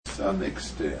some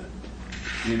extent,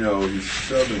 he's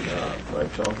summing up by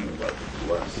talking about the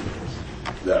blessings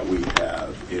that we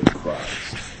have in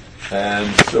Christ.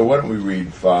 And so why don't we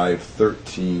read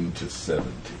 5:13 to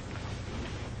 17.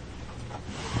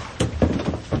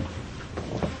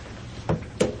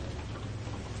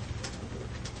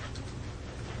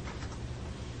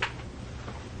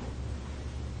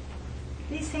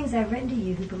 These things I have written to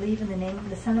you who believe in the name of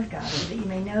the Son of God, so that you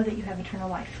may know that you have eternal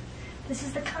life. This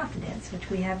is the confidence which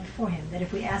we have before him, that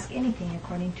if we ask anything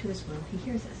according to his will, he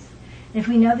hears us. And if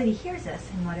we know that he hears us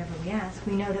in whatever we ask,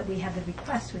 we know that we have the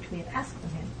request which we have asked from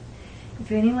him.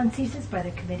 If anyone sees his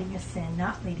brother committing a sin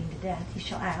not leading to death, he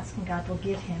shall ask, and God will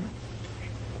give him,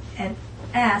 and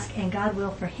ask, and God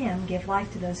will for him give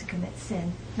life to those who commit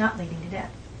sin not leading to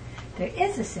death. There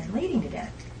is a sin leading to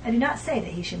death. I do not say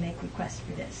that he should make request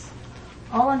for this.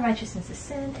 All unrighteousness is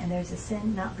sin, and there is a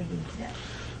sin not leading to death.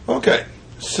 Okay,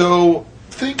 so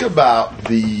think about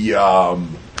the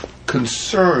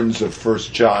concerns of 1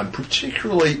 John,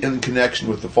 particularly in connection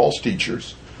with the false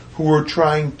teachers who were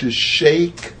trying to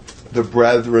shake the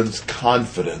brethren's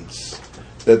confidence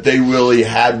that they really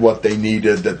had what they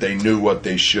needed, that they knew what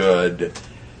they should.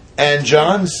 And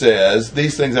John says,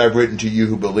 these things I've written to you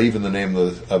who believe in the name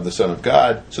of the Son of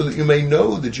God, so that you may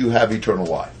know that you have eternal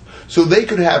life. So they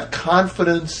could have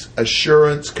confidence,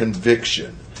 assurance,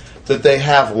 conviction that they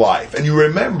have life. And you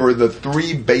remember the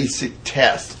three basic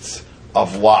tests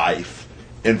of life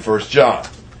in 1 John.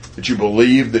 That you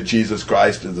believe that Jesus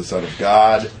Christ is the Son of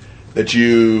God, that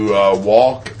you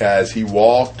walk as he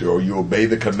walked, or you obey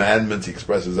the commandments. He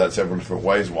expresses that several different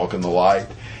ways, walk in the light,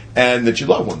 and that you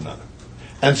love one another.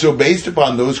 And so based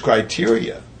upon those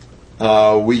criteria,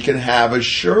 we can have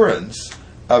assurance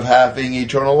of having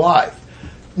eternal life.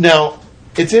 Now,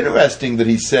 it's interesting that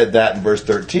he said that in verse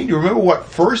 13. Do you remember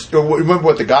remember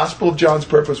what the Gospel of John's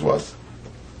purpose was?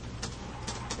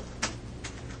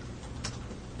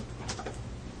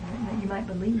 That you might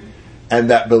believe. And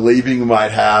that believing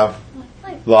might have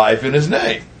life in his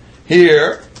name.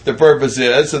 Here, the purpose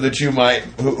is so that you might,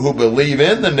 who believe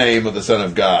in the name of the Son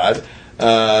of God,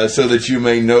 so that you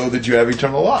may know that you have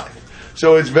eternal life.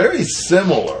 So it's very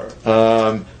similar.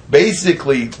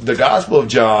 Basically, the Gospel of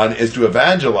John is to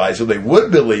evangelize so they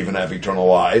would believe and have eternal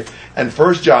life, and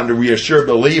 1 John to reassure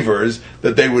believers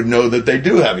that they would know that they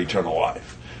do have eternal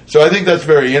life. So I think that's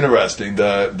very interesting,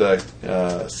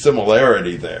 the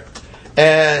similarity there.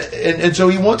 And so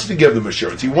he wants to give them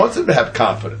assurance. He wants them to have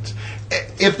confidence.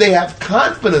 If they have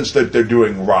confidence that they're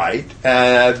doing right,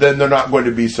 then they're not going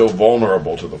to be so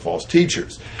vulnerable to the false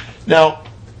teachers. Now,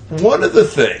 one of the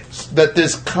things that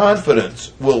this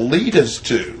confidence will lead us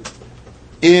to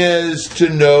is to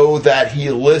know that he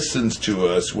listens to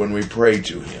us when we pray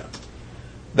to him.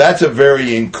 That's a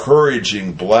very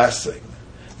encouraging blessing,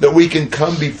 that we can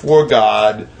come before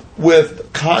God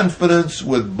with confidence,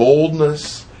 with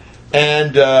boldness,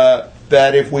 and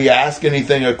that if we ask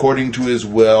anything according to his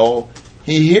will,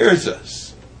 he hears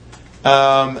us.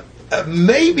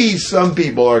 Maybe some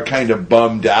people are kind of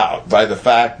bummed out by the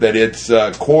fact that it's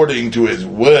according to his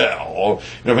will.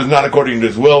 If it's not according to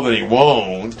his will, then he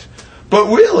won't. But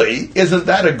really, isn't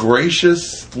that a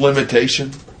gracious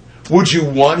limitation? Would you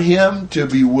want him to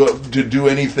do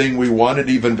anything we wanted,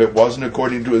 even if it wasn't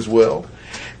according to his will?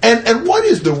 And what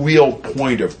is the real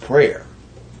point of prayer?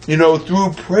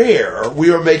 Through prayer, we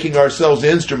are making ourselves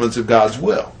instruments of God's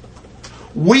will.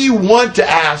 We want to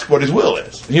ask what his will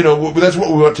is. That's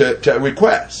what we want to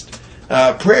request.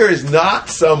 Prayer is not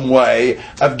some way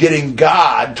of getting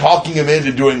God, talking him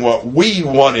into doing what we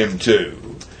want him to.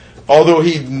 Although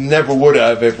he never would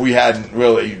have if we hadn't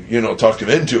really, talked him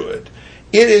into it.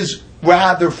 It is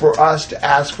rather for us to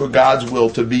ask for God's will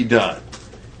to be done.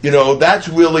 That's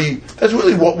really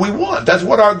what we want. That's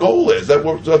what our goal is. That's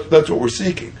what we're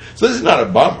seeking. So this is not a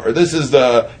bummer. This is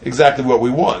exactly what we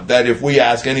want. That if we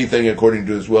ask anything according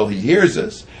to his will, he hears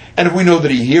us. And if we know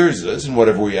that he hears us and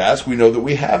whatever we ask, we know that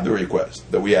we have the request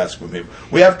that we ask from him.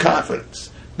 We have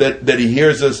confidence that he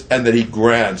hears us and that he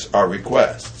grants our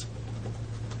requests.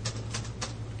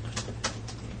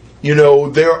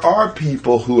 There are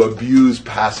people who abuse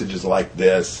passages like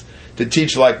this to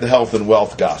teach like the health and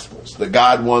wealth gospels, that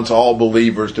God wants all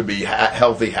believers to be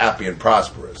healthy, happy, and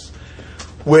prosperous,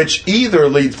 which either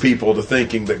leads people to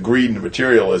thinking that greed and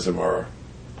materialism are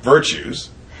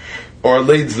virtues, or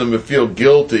leads them to feel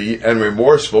guilty and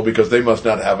remorseful because they must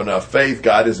not have enough faith.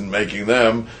 God isn't making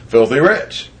them filthy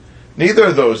rich. Neither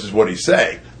of those is what he's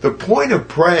saying. The point of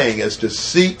praying is to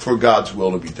seek for God's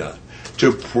will to be done,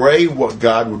 to pray what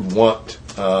God would want,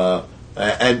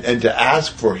 and to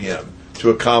ask for him to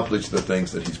accomplish the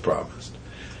things that he's promised.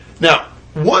 Now,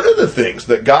 one of the things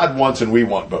that God wants, and we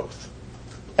want both,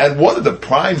 And one of the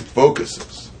prime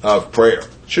focuses of prayer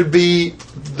should be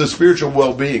the spiritual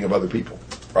well-being of other people,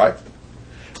 right?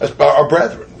 As our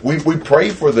brethren. We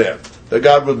pray for them, that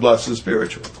God would bless them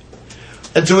spiritually.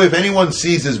 And so if anyone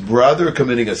sees his brother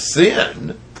committing a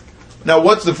sin, now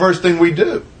what's the first thing we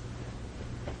do?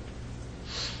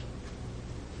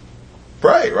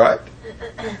 Pray, right?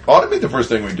 Ought to be the first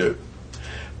thing we do.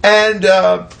 And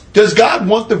does God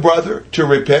want the brother to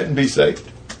repent and be saved?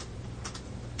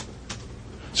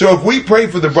 So if we pray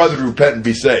for the brother to repent and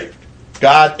be saved,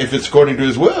 God, if it's according to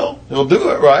his will, he'll do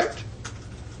it, right?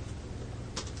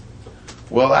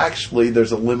 Well, actually,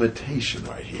 there's a limitation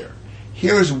right here.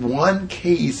 Here's one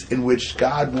case in which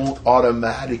God won't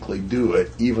automatically do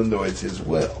it, even though it's his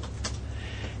will.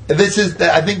 And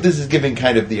I think this is giving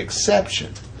kind of the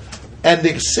exception. And the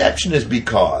exception is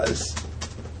because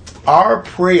our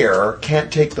prayer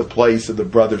can't take the place of the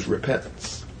brother's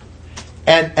repentance.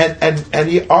 And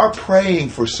our praying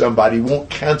for somebody won't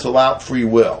cancel out free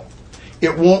will.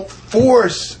 It won't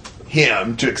force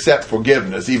him to accept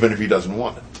forgiveness, even if he doesn't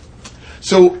want it.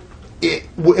 So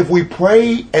if we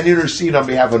pray and intercede on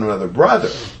behalf of another brother,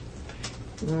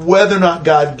 whether or not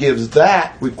God gives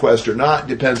that request or not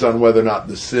depends on whether or not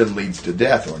the sin leads to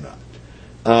death or not.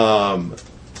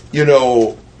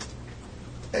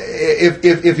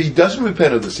 If he doesn't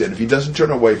repent of the sin, if he doesn't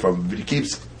turn away from it, if he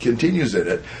continues in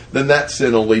it, then that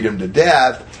sin will lead him to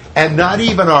death. And not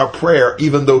even our prayer,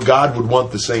 even though God would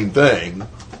want the same thing,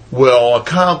 will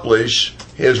accomplish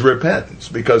his repentance,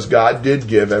 because God did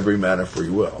give every man a free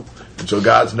will. And so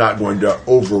God's not going to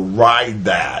override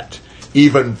that,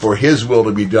 even for his will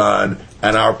to be done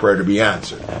and our prayer to be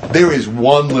answered. There is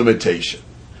one limitation.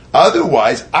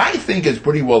 Otherwise, I think it's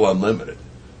pretty well unlimited.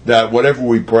 That whatever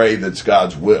we pray that's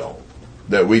God's will,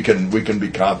 that we can be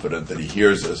confident that he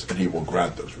hears us and he will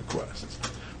grant those requests.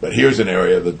 But here's an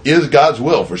area that is God's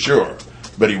will for sure,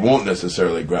 but he won't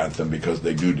necessarily grant them because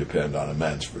they do depend on a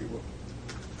man's free will.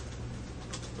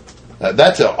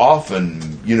 That's an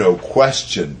often,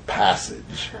 questioned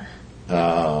passage.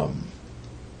 And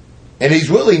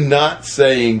he's really not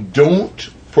saying don't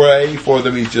pray for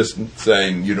them. He's just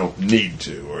saying you don't need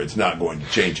to, or it's not going to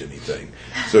change anything.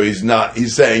 So he's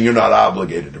saying you're not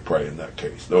obligated to pray in that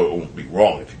case, though it won't be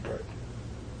wrong if you pray.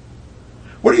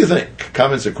 What do you think?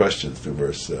 Comments or questions through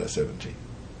verse 17?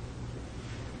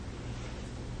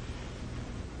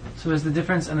 So is the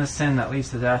difference in the sin that leads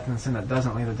to death and the sin that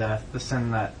doesn't lead to death? The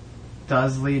sin that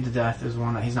does lead to death is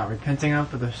one that he's not repenting of,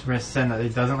 but the sin that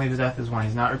it doesn't lead to death is one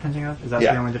he's not repenting of? Is that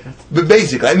the only difference? But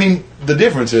basically, the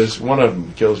difference is one of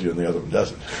them kills you and the other one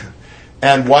doesn't.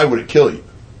 And why would it kill you?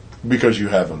 Because you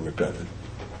haven't repented.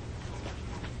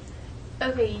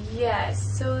 Okay,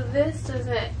 yes. So this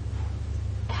doesn't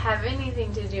have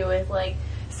anything to do with,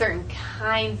 certain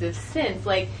kinds of sins.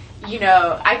 I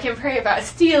can pray about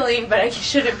stealing, but I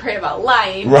shouldn't pray about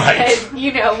lying. Right.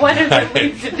 Because, one of them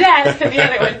leads to death and the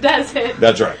other one doesn't.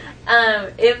 That's right.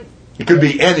 It could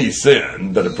be any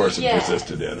sin that a person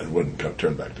persisted in and wouldn't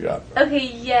turn back to God.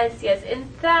 Okay, yes.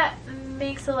 And that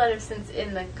makes a lot of sense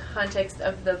in the context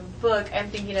of the book. I'm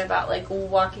thinking about,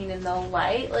 walking in the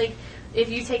light. If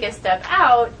you take a step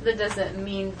out, that doesn't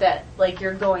mean that,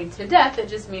 you're going to death. It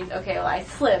just means, okay, well, I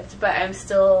slipped, but I'm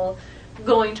still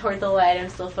going toward the light. I'm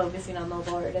still focusing on the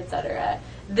Lord, etc.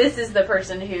 This is the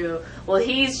person who,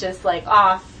 he's just,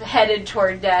 off, headed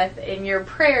toward death, and your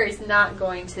prayer is not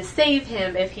going to save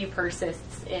him if he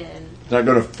persists in... It's not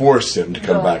going to force him to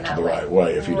come back to the right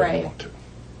way if he doesn't want to.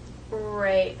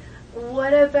 Right.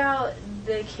 What about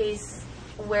the case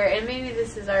where, and maybe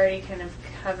this is already kind of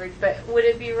covered, but would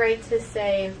it be right to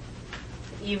say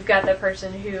you've got the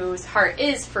person whose heart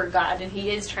is for God and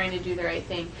he is trying to do the right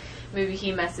thing? Maybe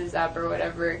he messes up or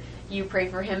whatever. You pray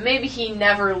for him. Maybe he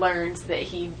never learns that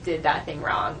he did that thing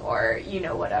wrong or,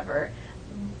 whatever.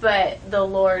 But the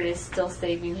Lord is still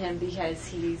saving him because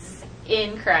he's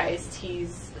in Christ.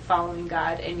 He's following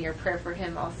God, and your prayer for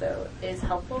him also is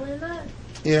helpful in that?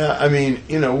 Yeah,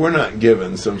 we're not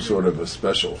given some sort of a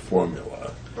special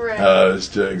formula as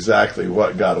to exactly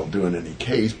what God will do in any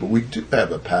case, but we do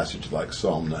have a passage like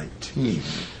Psalm 19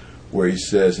 where he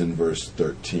says in verse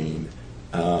 13,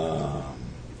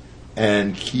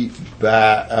 and keep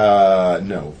back,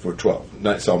 for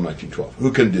 12, Psalm 19:12,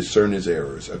 who can discern his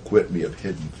errors, acquit me of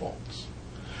hidden faults.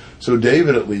 So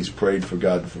David at least prayed for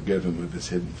God to forgive him of his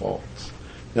hidden faults.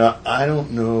 Now, I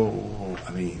don't know,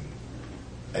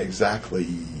 exactly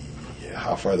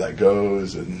how far that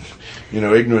goes, and,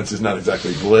 ignorance is not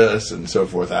exactly bliss, and so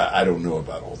forth. I don't know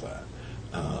about all that.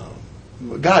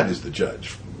 God is the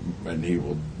judge, and he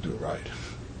will do it right.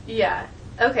 Yeah.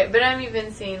 Okay, but I'm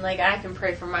even seeing, I can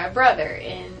pray for my brother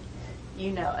in,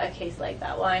 a case like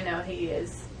that. Well, I know he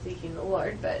is seeking the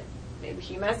Lord, but maybe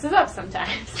he messes up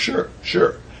sometimes. Sure.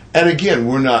 And again,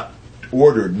 we're not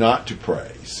ordered not to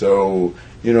pray. So,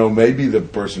 maybe the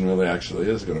person really actually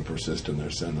is going to persist in their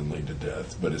sin and lead to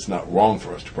death, but it's not wrong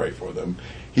for us to pray for them.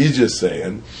 He's just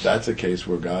saying that's a case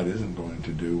where God isn't going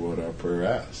to do what our prayer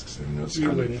asks.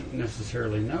 You wouldn't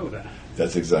necessarily know that.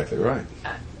 That's exactly right.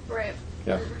 Right.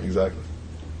 Yeah, exactly.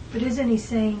 But isn't he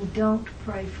saying don't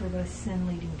pray for the sin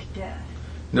leading to death?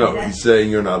 No, he's saying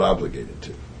you're not obligated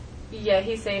to. Yeah,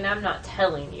 he's saying I'm not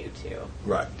telling you to.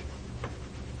 Right.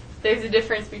 There's a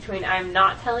difference between I'm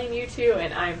not telling you to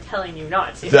and I'm telling you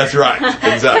not to. That's right.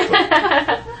 Exactly.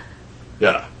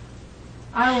 Yeah.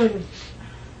 I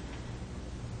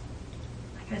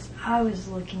guess I was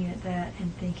looking at that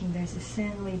and thinking there's a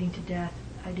sin leading to death.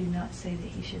 I do not say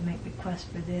that you should make requests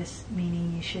for this,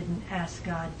 meaning you shouldn't ask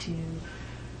God to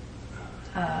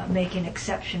make an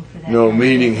exception for that. No,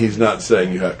 meaning he's not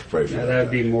saying you have to pray for that. That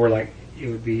would be more like, it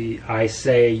would be, I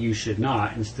say you should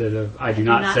not, instead of, I do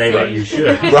not say that you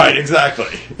should. Right, exactly.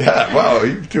 Yeah, wow,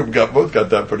 you two both got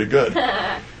that pretty good.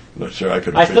 I'm not sure I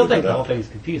could have I still figured think it the whole out. thing is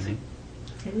confusing.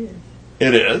 It is.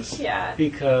 It is? Yeah.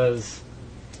 Because,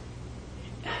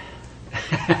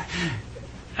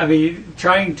 I mean,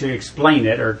 trying to explain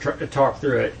it or talk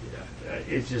through it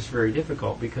is just very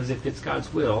difficult, because if it's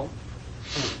God's will,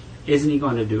 isn't he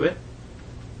going to do it?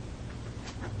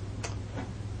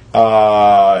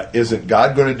 Isn't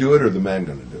God going to do it or the man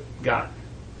going to do it? God.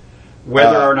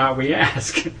 Whether or not we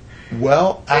ask.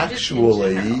 Well, Or just in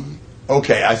actually, general.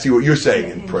 okay, I see what you're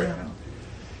saying in prayer.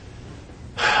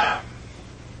 general.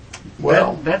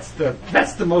 Well, that's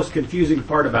the most confusing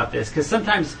part about this, because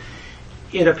sometimes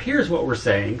it appears what we're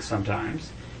saying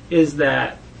sometimes is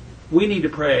that we need to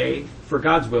pray for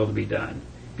God's will to be done,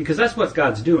 because that's what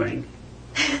God's doing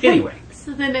anyway.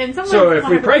 So then, So if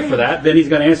we pray for that, then he's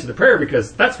going to answer the prayer,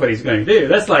 because that's what he's going to do.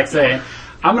 That's like saying,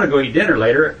 I'm going to go eat dinner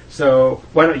later, so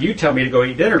why don't you tell me to go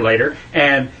eat dinner later,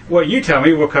 and what you tell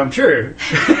me will come true.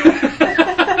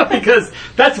 Because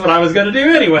that's what I was going to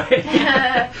do anyway.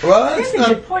 well, That's it's a not.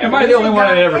 good point. Am I the only one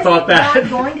that ever thought that? Isn't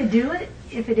God going to do it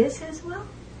if it is his will?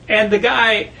 And the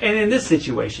guy, and in this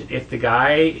situation, if the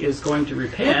guy is going to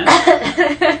repent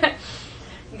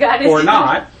God is or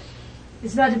not,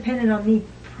 It's not dependent on me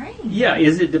praying. yeah,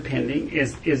 is it depending?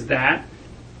 Is that?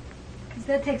 Because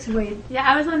that takes away. Yeah,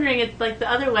 I was wondering, it's like the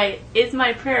other way, is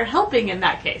my prayer helping in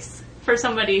that case for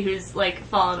somebody who's like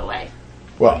fallen away?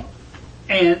 Well,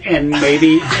 And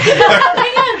maybe Let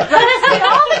us get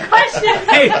all the questions.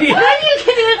 maybe What are you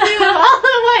going to do all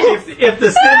the way? if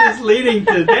the sin is leading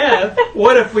to death,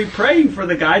 what if we praying for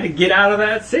the guy to get out of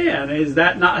that sin? Is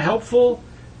that not helpful?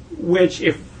 Which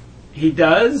if he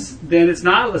does, then it's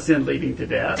not a sin leading to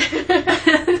death.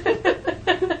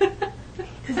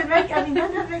 Does it make? I mean,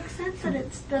 doesn't that make sense? And it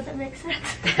doesn't make sense.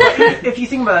 If you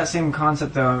think about that same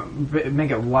concept, though,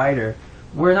 make it wider.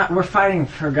 We're fighting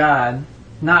for God,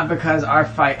 not because our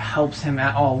fight helps him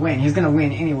at all win. He's going to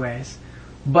win anyways.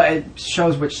 But it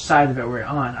shows which side of it we're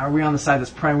on. Are we on the side that's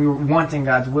praying, we were wanting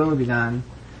God's will to be done?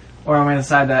 Or are we on the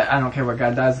side that I don't care what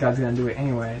God does, God's going to do it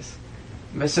anyways?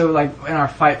 But so, like, in our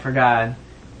fight for God,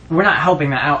 we're not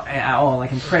helping that out at all.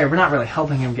 Like in prayer, we're not really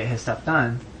helping him get his stuff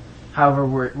done. However,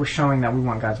 we're showing that we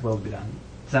want God's will to be done.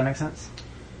 Does that make sense?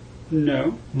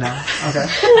 No. No? Okay.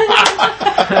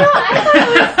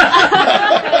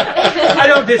 I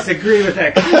don't disagree with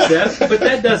that concept, but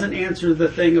that doesn't answer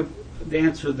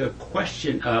the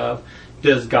question of,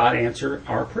 does God answer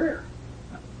our prayer?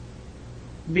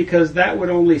 Because that would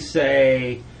only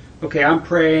say, okay, I'm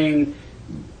praying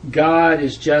God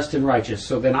is just and righteous,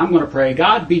 so then I'm going to pray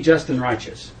God be just and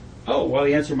righteous. Oh, well,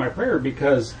 he answered my prayer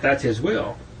because that's his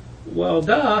will. Well,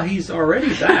 duh, he's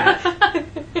already that.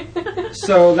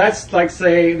 So that's like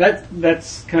say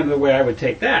that's kind of the way I would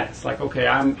take that. It's like, okay,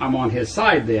 I'm on his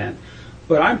side then,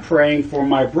 but I'm praying for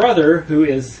my brother who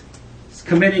is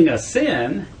committing a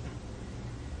sin,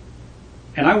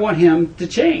 and I want him to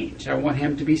change. I want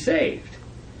him to be saved.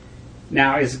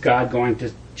 Now, is God going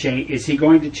to change? Is he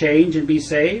going to change and be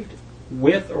saved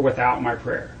with or without my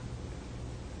prayer?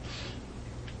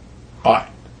 all right.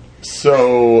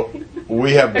 So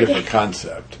we have different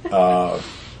concept of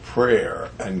prayer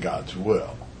and God's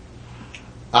will.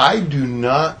 I do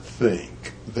not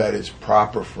think that it's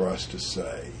proper for us to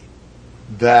say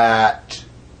that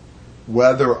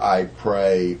whether I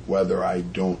pray, whether I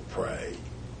don't pray,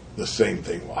 the same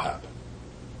thing will happen.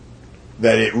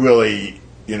 That it really,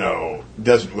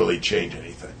 doesn't really change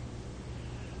anything.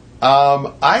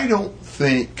 I don't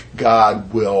think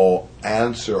God will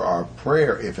answer our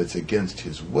prayer if it's against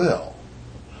his will.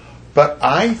 But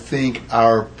I think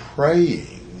our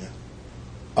praying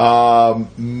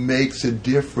makes a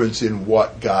difference in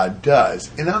what God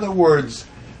does. In other words,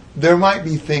 there might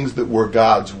be things that were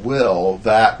God's will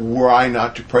that were I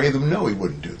not to pray them, no, he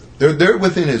wouldn't do them. They're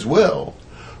within his will,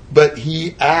 but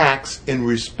he acts in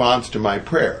response to my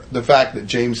prayer. The fact that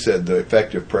James said the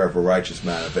effective prayer of a righteous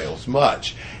man avails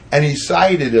much. And he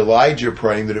cited Elijah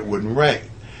praying that it wouldn't rain.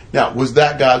 Now, was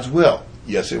that God's will?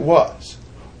 Yes, it was.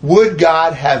 Would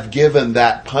God have given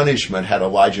that punishment had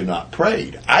Elijah not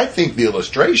prayed? I think the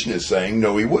illustration is saying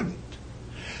no, he wouldn't.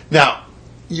 Now,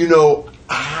 you know,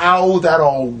 how that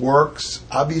all works,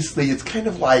 obviously it's kind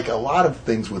of like a lot of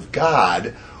things with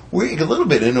God. We're a little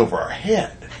bit in over our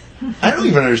head. I don't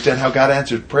even understand how God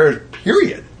answers prayers,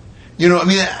 period. You know, I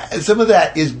mean, some of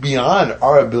that is beyond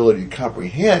our ability to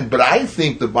comprehend, but I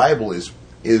think the Bible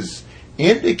is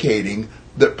indicating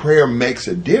that prayer makes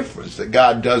a difference, that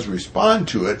God does respond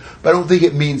to it, but I don't think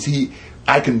it means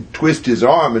I can twist his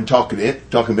arm and talk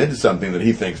him into something that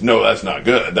he thinks, no, that's not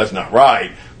good, that's not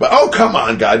right, but oh, come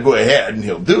on, God, go ahead, and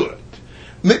he'll do it.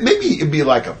 Maybe it'd be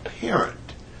like a parent,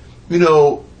 you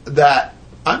know, that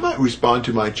I might respond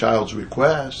to my child's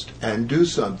request and do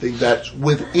something that's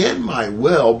within my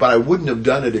will, but I wouldn't have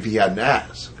done it if he hadn't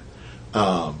asked.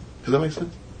 Does that make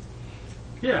sense?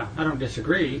 Yeah, I don't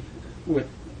disagree with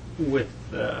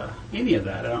any of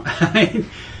that. I mean,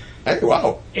 Hey,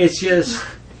 wow. it's just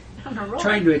On a roll.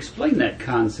 trying to explain that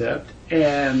concept,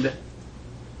 and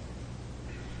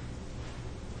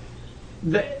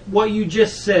what you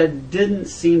just said didn't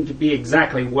seem to be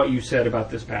exactly what you said about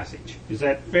this passage. Is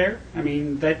that fair? I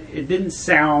mean, that it didn't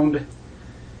sound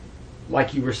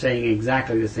like you were saying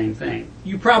exactly the same thing.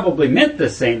 You probably meant the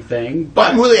same thing,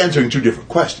 But I'm really answering two different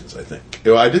questions, I think.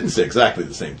 You know, I didn't say exactly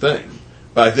the same thing,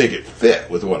 but I think it fit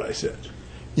with what I said.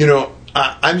 You know,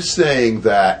 I'm saying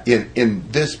that in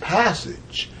this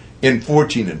passage, in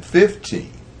 14 and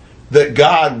 15, that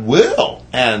God will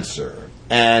answer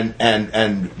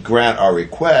and grant our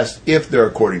requests if they're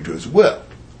according to his will.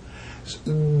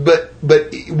 But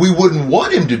we wouldn't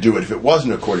want him to do it if it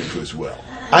wasn't according to his will.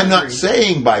 I'm not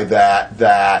saying by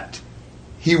that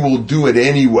he will do it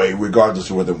anyway, regardless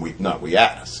of whether we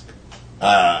ask.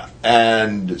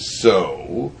 And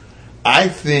so, I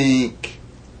think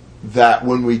that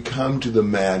when we come to the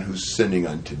man who's sinning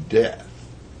unto death,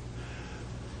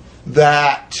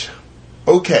 that,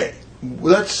 okay,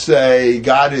 let's say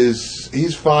God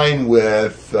he's fine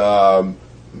with,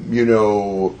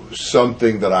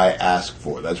 something that I ask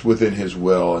for. That's within his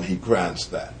will, and he grants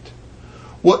that.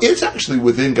 Well, it's actually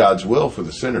within God's will for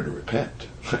the sinner to repent.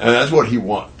 And that's what he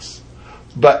wants.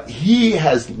 But he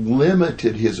has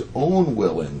limited his own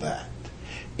will in that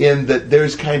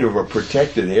there's kind of a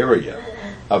protected area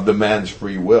of the man's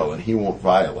free will, and he won't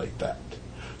violate that.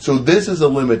 So this is a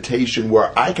limitation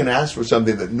where I can ask for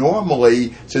something that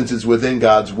normally, since it's within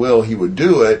God's will, he would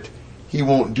do it. He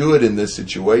won't do it in this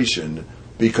situation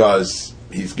because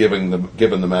he's given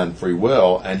the man free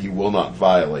will, and he will not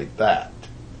violate that.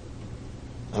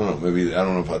 I don't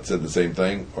know if I said the same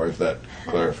thing or if that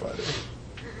clarified it.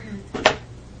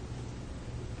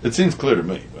 It seems clear to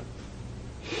me, but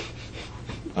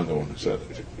I'm the one who said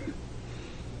it.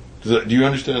 Do you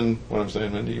understand what I'm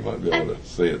saying, Mindy? You might be able to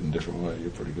say it in a different way.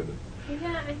 You're pretty good at it.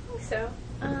 Yeah, I think so.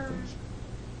 Yeah,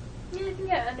 I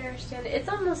think I understand. It's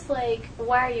almost like,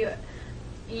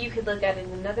 you could look at it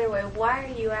another way. Why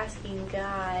are you asking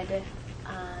God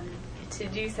to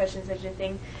do such and such a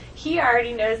thing? He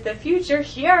already knows the future.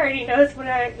 He already knows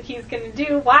what he's going to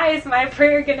do. Why is my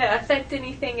prayer going to affect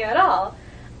anything at all?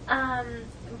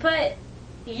 But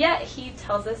yet he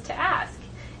tells us to ask.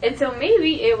 And so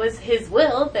maybe it was his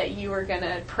will that you were going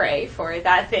to pray for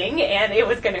that thing, and it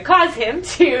was going to cause him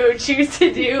to choose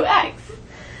to do X.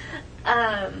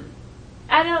 I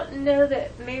don't know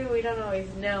that, maybe we don't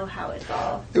always know how it's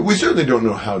all. We certainly don't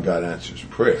know how God answers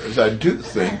prayers. I do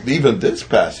think even this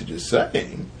passage is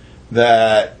saying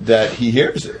that he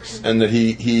hears us and that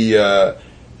he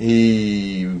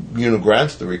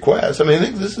grants the request. I mean, I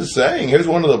think this is saying here's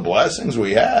one of the blessings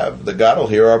we have, that God will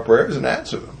hear our prayers and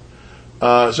answer them.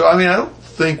 So I don't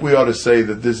think we ought to say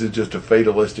that this is just a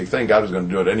fatalistic thing. God is going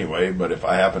to do it anyway, but if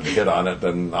I happen to hit on it,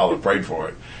 then I'll have prayed for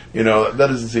it. That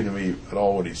doesn't seem to me at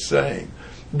all what he's saying.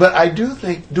 But I do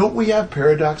think, don't we have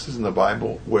paradoxes in the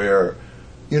Bible where,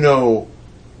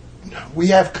 we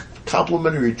have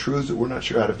complementary truths that we're not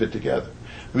sure how to fit together?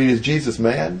 I mean, is Jesus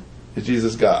man? Is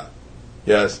Jesus God?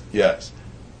 Yes, yes.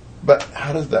 But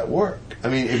how does that work? I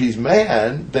mean, if he's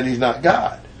man, then he's not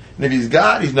God. And if he's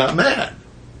God, he's not man.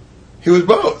 He was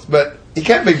both, but he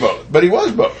can't be both, but he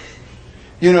was both.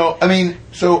 Does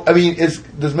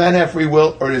man have free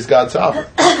will or is God sovereign?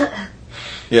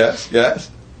 Yes, yes.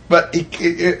 But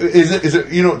is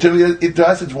it? You know, to me, to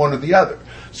us, it's one or the other.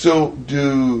 So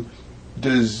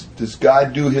does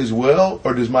God do His will,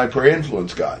 or does my prayer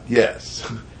influence God? Yes.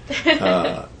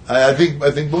 I think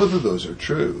both of those are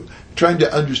true. Trying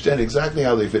to understand exactly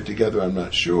how they fit together, I'm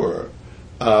not sure.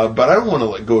 But I don't want to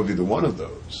let go of either one of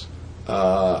those.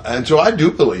 And so I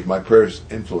do believe my prayers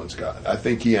influence God. I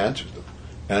think He answers them,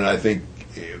 and I think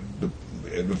it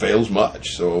avails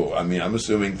much. So I mean, I'm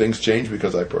assuming things change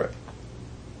because I pray.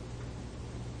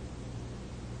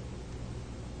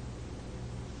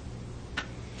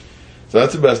 So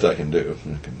that's the best I can do.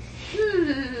 I can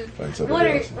find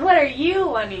somebody else. What are you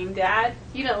wanting, Dad?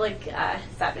 You don't look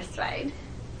satisfied.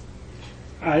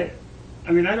 I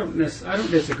mean, I don't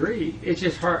disagree. It's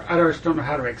just hard. I just don't know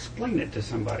how to explain it to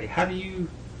somebody. How do you?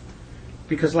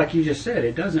 Because, like you just said,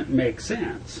 it doesn't make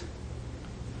sense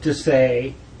to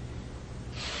say,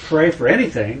 pray for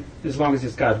anything as long as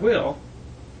it's God's will,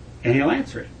 and He'll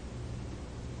answer it.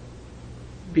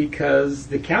 Because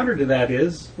the counter to that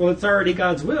is, well, it's already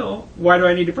God's will. Why do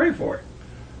I need to pray for it?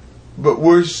 But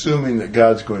we're assuming that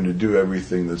God's going to do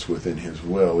everything that's within His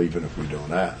will, even if we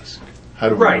don't ask. How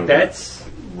do we know that?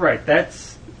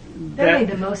 That made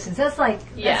the most sense. That's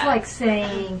like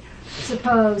saying,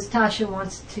 suppose Tasha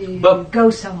wants to go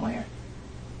somewhere.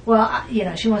 Well,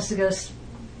 she wants to go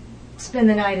spend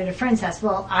the night at a friend's house.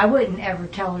 Well, I wouldn't ever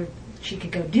tell her she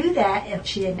could go do that if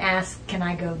she didn't ask, can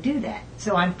I go do that?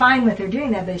 So I'm fine with her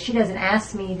doing that, but if she doesn't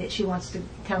ask me that she wants to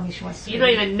tell me she wants to. You don't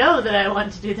even know that I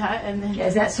want to do that, and then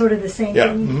is that sort of the same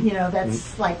thing? Mm-hmm.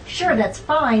 That's like, sure, that's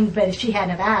fine, but if she hadn't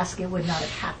have asked, it would not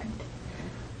have happened.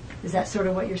 Is that sort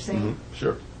of what you're saying? Mm-hmm.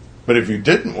 Sure. But if you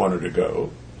didn't want her to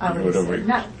go, you would have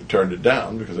no. turned it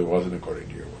down because it wasn't according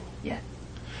to your will. Yeah.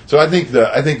 So I think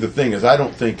the thing is, I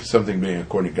don't think something being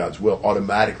according to God's will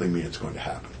automatically means it's going to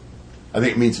happen. I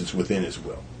think it means it's within His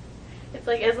will. It's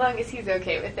like, as long as He's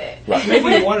okay with it. Right.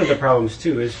 Maybe one of the problems,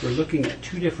 too, is we're looking at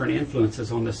two different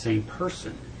influences on the same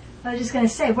person. I was just going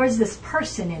to say, where's this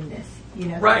person in this?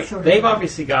 Right. They've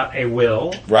obviously got a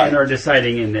will and are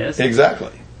deciding in this.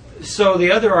 Exactly. So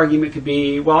the other argument could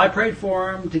be, well, I prayed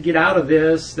for them to get out of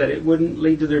this, that it wouldn't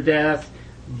lead to their death,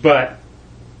 but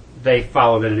they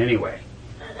followed it anyway.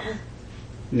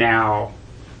 Now,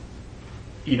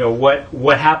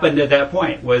 what happened at that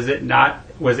point? Was it not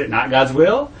God's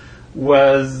will?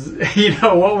 What was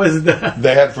the...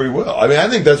 They had free will. I mean, I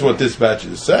think that's what this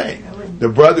passage is saying. The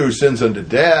brother who sins unto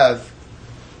death,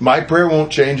 my prayer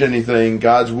won't change anything.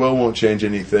 God's will won't change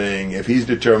anything. If he's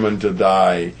determined to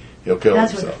die, he'll kill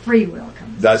himself. That's where the free will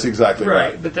comes. That's exactly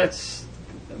right. But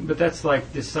that's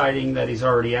like deciding that he's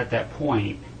already at that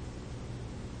point.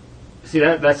 See,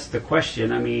 that's the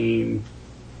question. I mean,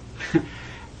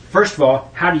 first of all,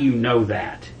 how do you know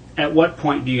that? At what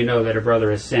point do you know that a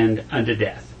brother has sinned unto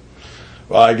death?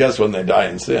 Well, I guess when they die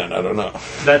in sin. I don't know.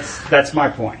 That's my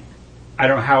point. I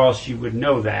don't know how else you would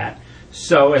know that.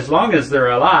 So as long as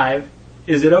they're alive,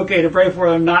 is it okay to pray for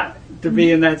them not to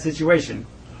be in that situation?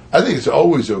 I think it's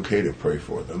always okay to pray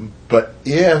for them, but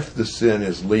if the sin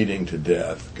is leading to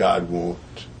death, God won't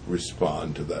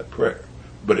respond to that prayer.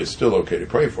 But it's still okay to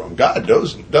pray for them. God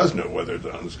does know whether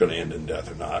it's going to end in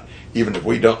death or not, even if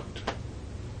we don't.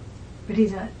 But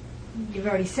he's not. You've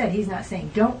already said he's not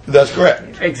saying don't. That's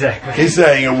correct. Exactly. He's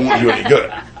saying it won't do any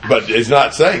good, but it's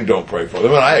not saying don't pray for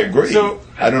them. And I agree. So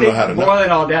I don't know how to know. Boil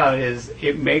it all down is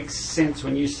it makes sense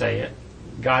when you say it.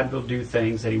 God will do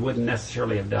things that he wouldn't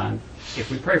necessarily have done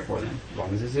if we pray for them, as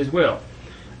long as it's his will.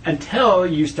 Until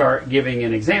you start giving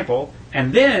an example,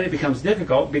 and then it becomes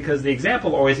difficult because the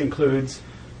example always includes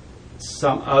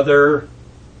some other,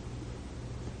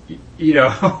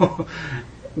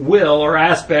 will or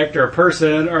aspect or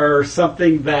person or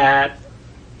something that,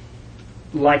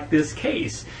 like this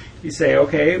case, you say,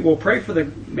 okay, we'll pray for the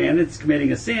man that's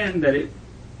committing a sin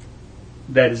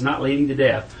that is not leading to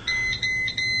death.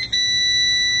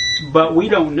 But we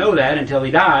don't know that until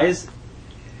he dies.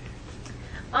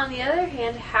 On the other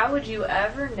hand, how would you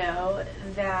ever know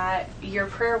that your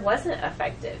prayer wasn't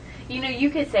effective? You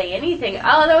could say anything.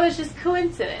 Oh, that was just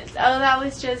coincidence. Oh, that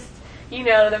was just,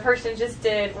 the person just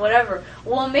did whatever.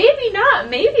 Well, maybe not.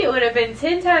 Maybe it would have been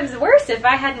 10 times worse if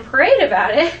I hadn't prayed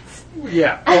about it.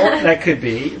 Yeah, or that could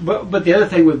be. But the other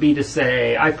thing would be to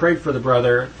say, I prayed for the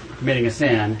brother committing a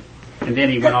sin, and then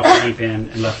he went off the deep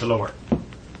end and left the Lord.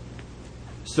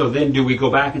 So then do we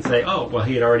go back and say, oh, well,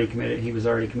 he was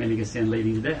already committing a sin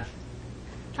leading to death?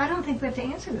 I don't think we have to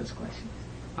answer those questions.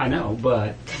 I know,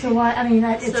 but... So why,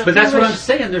 it's but that's what I'm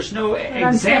saying. There's no example...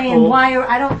 I'm saying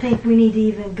I don't think we need to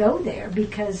even go there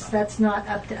because that's not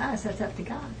up to us. That's up to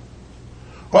God.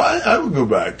 Well, I would go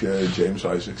back to James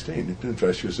 5:16.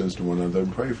 Confess your sins to one another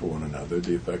and pray for one another.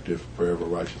 The effective prayer of a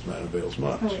righteous man avails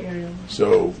much.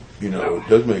 So, it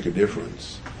does make a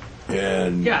difference.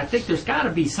 And Yeah, I think there's got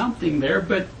to be something there,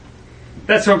 but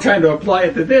that's what I'm trying to apply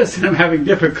it to this, and I'm having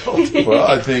difficulty. well,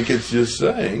 I think it's just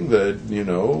saying that,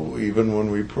 even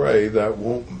when we pray, that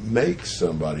won't make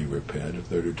somebody repent if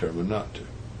they're determined not to.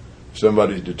 If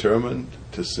somebody's determined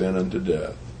to sin unto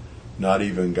death, not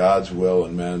even God's will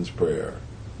and man's prayer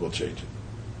will change it.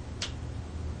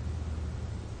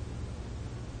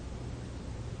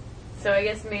 So I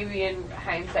guess maybe in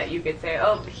hindsight you could say,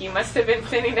 oh, he must have been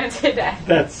sinning unto death.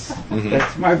 That's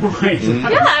my point.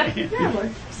 Yeah. Yeah,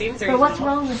 Lord. Seems But reasonable. what's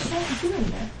wrong with doing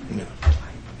that? Yeah.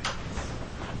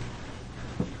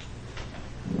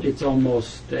 It's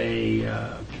almost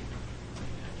that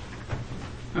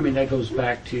goes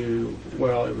back to,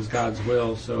 well, it was God's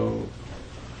will, so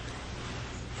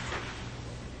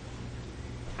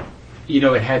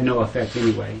it had no effect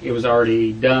anyway. It was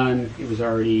already done. It was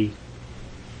already...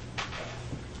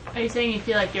 Are you saying you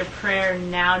feel like your prayer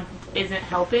now isn't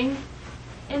helping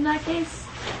in that case?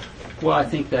 Well, I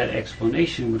think that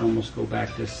explanation would almost go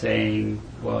back to saying,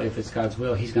 well, if it's God's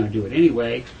will, he's going to do it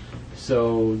anyway.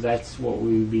 So that's what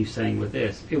we would be saying with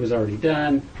this. It was already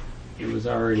done. It was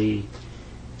already,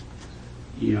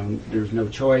 there's no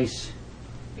choice.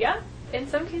 Yeah, in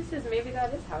some cases maybe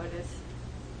that is how it is.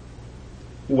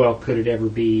 Well, could it ever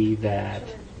be that...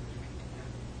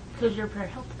 Could your prayer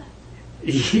help that?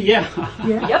 Yeah.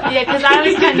 Yeah, because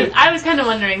I was kind of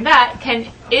wondering that.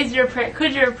 Could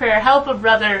your prayer help a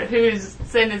brother whose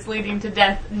sin is leading to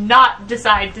death not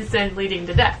decide to sin leading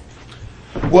to death?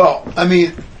 Well,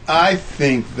 I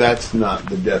think that's not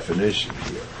the definition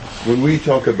here. When we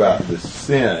talk about the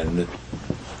sin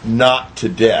not to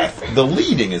death, the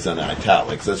leading is in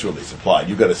italics. That's really supplied.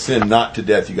 You've got to sin not to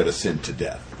death. You've got to sin to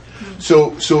death.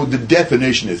 So the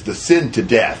definition is the sin to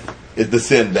death is the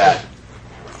sin that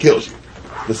kills you.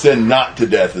 The sin not to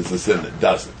death is the sin that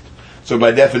doesn't. So by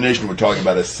definition, we're talking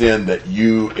about a sin that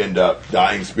you end up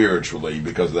dying spiritually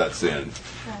because of that sin,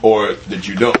 or that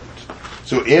you don't.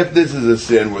 So if this is a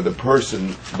sin where the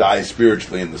person dies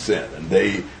spiritually in the sin, and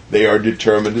they are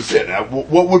determined to sin, now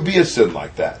what would be a sin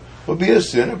like that? Would be a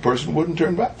sin a person wouldn't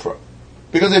turn back from.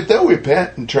 Because if they'll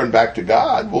repent and turn back to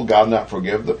God, will God not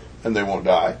forgive them, and they won't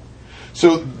die?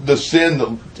 So the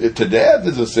sin to death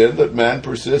is a sin that man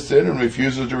persists in and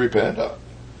refuses to repent of.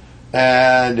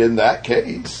 And in that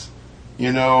case,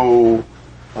 my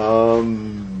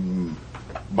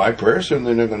prayers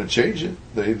certainly not going to change it.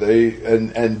 They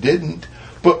didn't.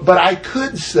 But I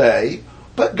could say,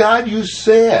 but God, you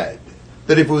said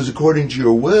that if it was according to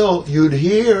your will, you'd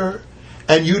hear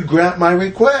and you'd grant my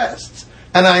requests.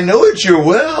 And I know it's your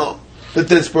will that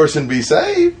this person be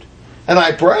saved. And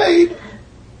I prayed.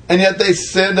 And yet they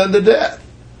sinned unto death.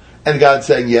 And God's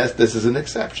saying, yes, this is an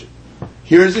exception.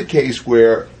 Here's a case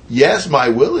where, yes, my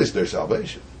will is their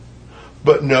salvation.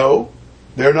 But no,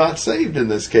 they're not saved in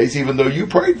this case, even though you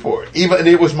prayed for it. Even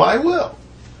it was my will.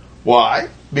 Why?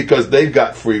 Because they've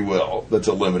got free will that's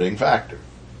a limiting factor.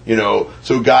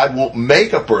 So God won't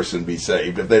make a person be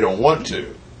saved if they don't want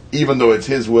to, even though it's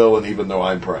his will and even though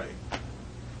I'm praying.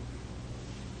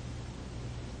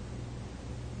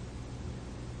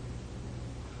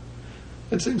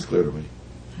 It seems clear to me.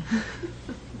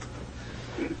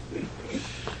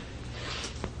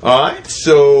 All right,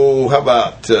 so how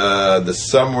about the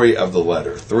summary of the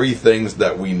letter? 3 things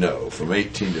that we know from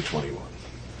 18 to 21.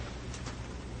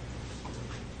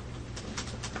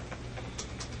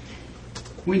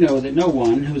 We know that no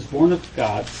one who is born of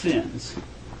God sins,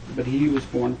 but he who is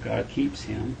born of God keeps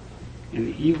him, and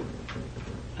the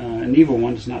evil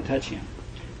one does not touch him.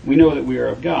 We know that we are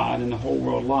of God, and the whole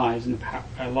world lies in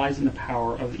the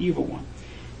power of the evil one.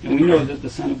 And we know that the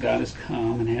Son of God has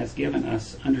come and has given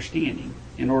us understanding,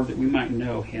 in order that we might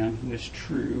know him who is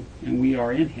true, and we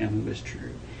are in him who is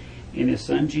true, in his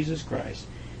Son Jesus Christ.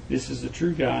 This is the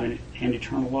true God and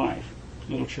eternal life.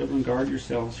 Little children, guard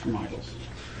yourselves from idols.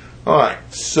 All right,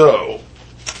 so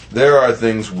there are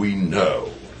things we know,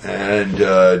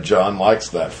 and John likes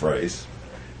that phrase.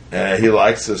 He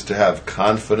likes us to have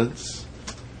confidence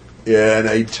in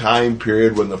a time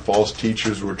period when the false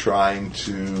teachers were trying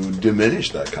to diminish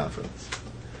that confidence.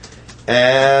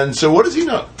 And so what does he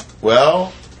know?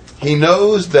 Well, he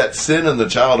knows that sin and the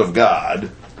child of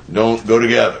God don't go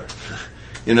together.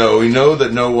 We know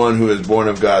that no one who is born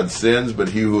of God sins, but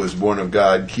he who is born of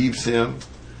God keeps him,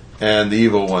 and the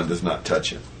evil one does not touch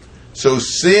him. So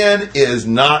sin is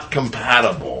not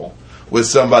compatible with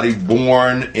somebody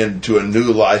born into a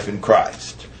new life in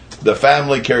Christ. The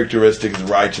family characteristic is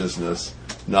righteousness,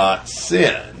 not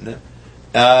sin.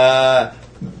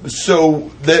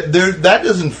 So that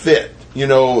doesn't fit. You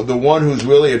know, the one who's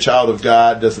really a child of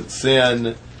God doesn't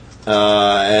sin,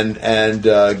 and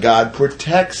God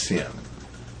protects him.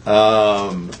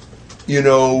 You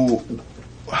know,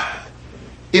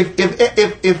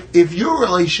 if your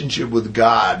relationship with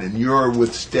God and your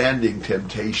withstanding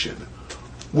temptation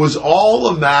was all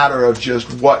a matter of just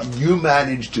what you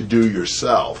managed to do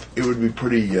yourself, it would be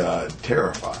pretty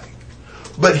terrifying.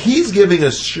 But he's giving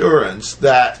assurance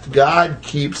that God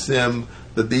keeps him,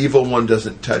 that the evil one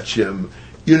doesn't touch him.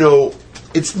 You know,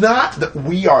 it's not that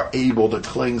we are able to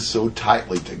cling so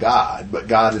tightly to God, but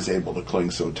God is able to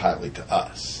cling so tightly to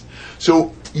us.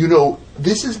 So, you know,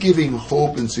 this is giving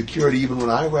hope and security even when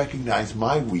I recognize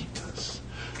my weakness,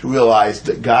 to realize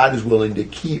that God is willing to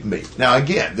keep me. Now,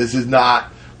 again, this is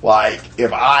not like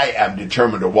if I am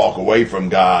determined to walk away from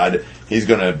God, he's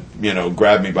going to, you know,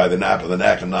 grab me by the nape of the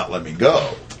neck and not let me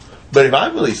go. But if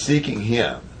I'm really seeking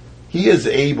him, he is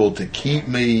able to keep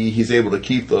me. He's able to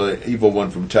keep the evil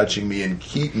one from touching me and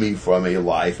keep me from a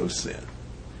life of sin.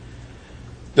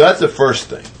 So that's the first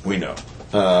thing we know.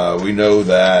 We know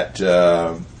that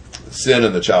sin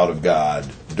and the child of God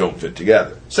don't fit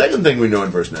together. Second thing we know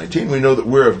in verse 19, we know that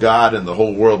we're of God and the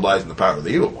whole world lies in the power of the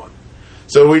evil one.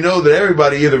 So we know that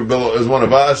everybody either is one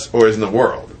of us or is in the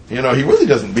world. You know, he really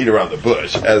doesn't beat around the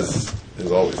bush, as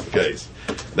is always the case.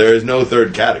 There is no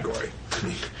third category.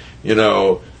 You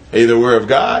know, either we're of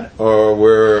God or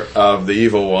we're of the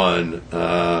evil one.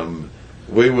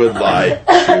 We would like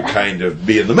to kind of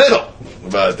be in the middle,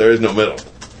 but there is no middle.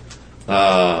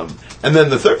 And then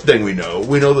the third thing we know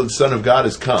that the Son of God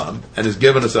has come and has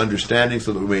given us understanding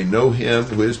so that we may know him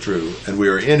who is true, and we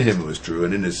are in him who is true,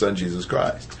 and in his Son Jesus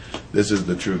Christ. This is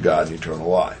the true God and eternal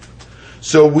life.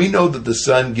 So we know that the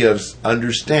Son gives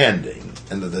understanding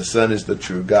and that the Son is the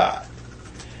true God.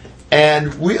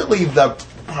 And really the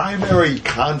primary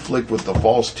conflict with the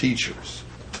false teachers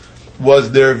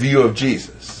was their view of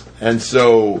Jesus. And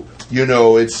so, you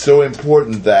know, it's so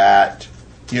important that,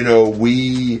 you know,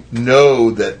 we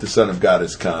know that the Son of God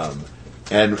has come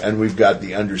and we've got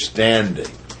the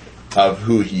understanding of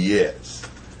who he is.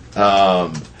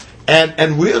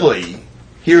 And really,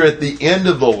 here at the end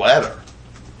of the letter,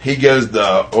 he gives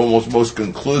the almost most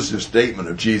conclusive statement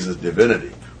of Jesus'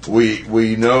 divinity.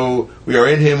 We know we are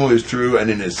in him who is true, and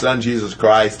in his Son Jesus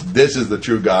Christ. This is the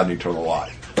true God and eternal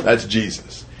life. That's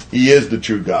Jesus. He is the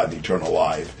true God and eternal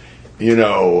life. You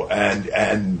know,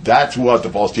 and that's what the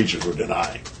false teachers were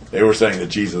denying. They were saying that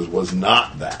Jesus was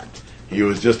not that. He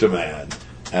was just a man,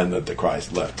 and that the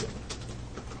Christ left him.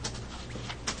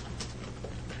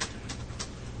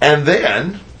 And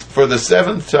then, for the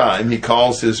seventh time, he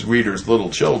calls his readers little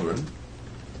children.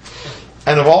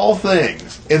 And of all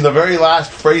things, in the very last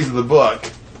phrase of the book,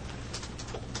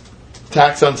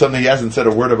 tacks on something he hasn't said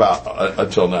a word about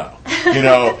until now. You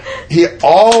know, he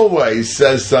always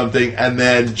says something and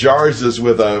then jars us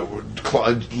with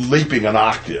leaping an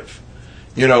octave.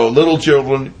 You know, little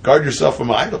children, guard yourself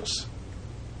from idols.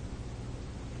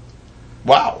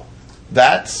 Wow,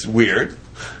 that's weird.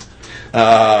 We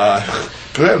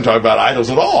haven't talked about idols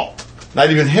at all. Not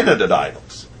even hinted at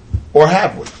idols. Or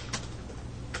have we?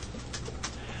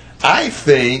 I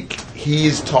think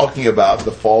he's talking about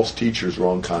the false teachers'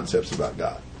 wrong concepts about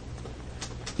God.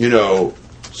 You know,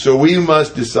 so we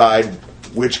must decide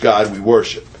which God we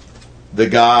worship. The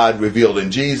God revealed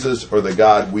in Jesus or the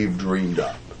God we've dreamed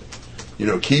up. You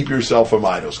know, keep yourself from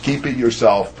idols. Keep it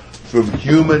yourself from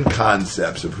human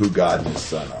concepts of who God and his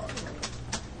Son are.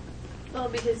 Well,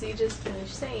 because you just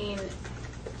finished saying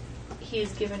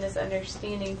he's given us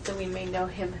understanding so we may know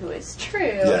him who is true,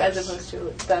 yes, as opposed to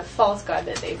the false God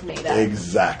that they've made up.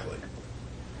 Exactly.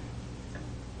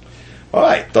 All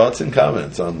right, thoughts and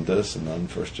comments on this and on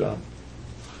 1 John.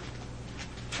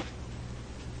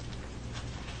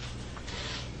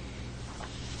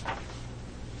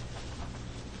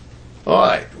 All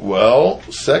right, well,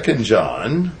 2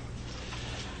 John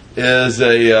is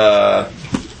a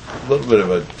little bit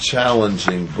of a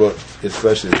challenging book,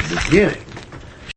 especially at the beginning.